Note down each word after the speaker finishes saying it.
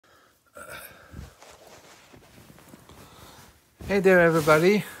Hey there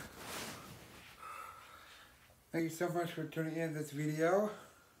everybody. Thank you so much for tuning in this video.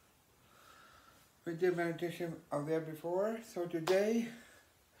 We did meditation out there before, so today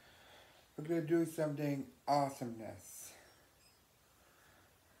we're going to do something awesomeness.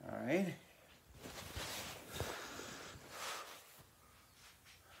 Alright.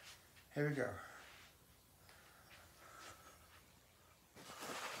 Here we go.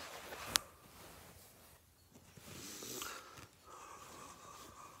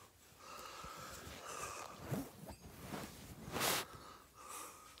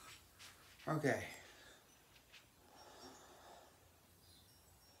 Okay.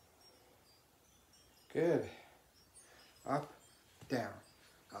 Good. Up, down,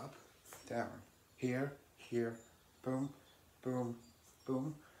 up, down. Here, here, boom, boom,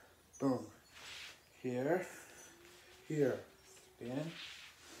 boom, boom. Here, here, spin,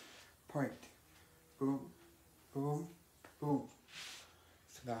 point, boom, boom, boom.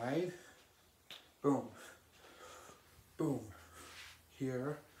 Slide, boom, boom.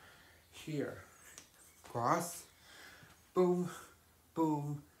 Here, here. Cross, boom,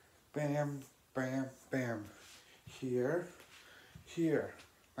 boom, bam, bam, bam. Here, here.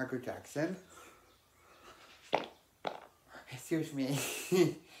 Michael Jackson. Excuse me.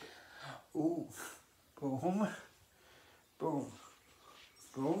 Ooh. Boom, boom,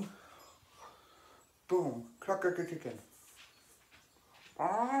 boom, boom. Cluck, cluck, chicken.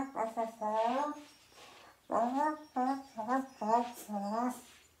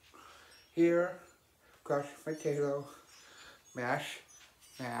 Here, crush potato, mash,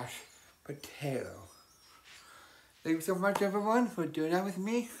 mash, potato. Thank you so much everyone for doing that with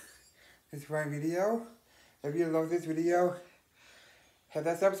me. This is my video. If you love this video, hit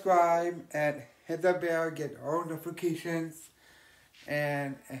that subscribe and hit the bell, get all notifications.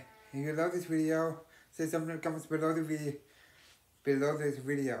 And if you love this video, say something in the comments below this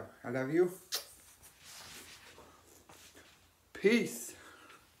video. I love you. Peace.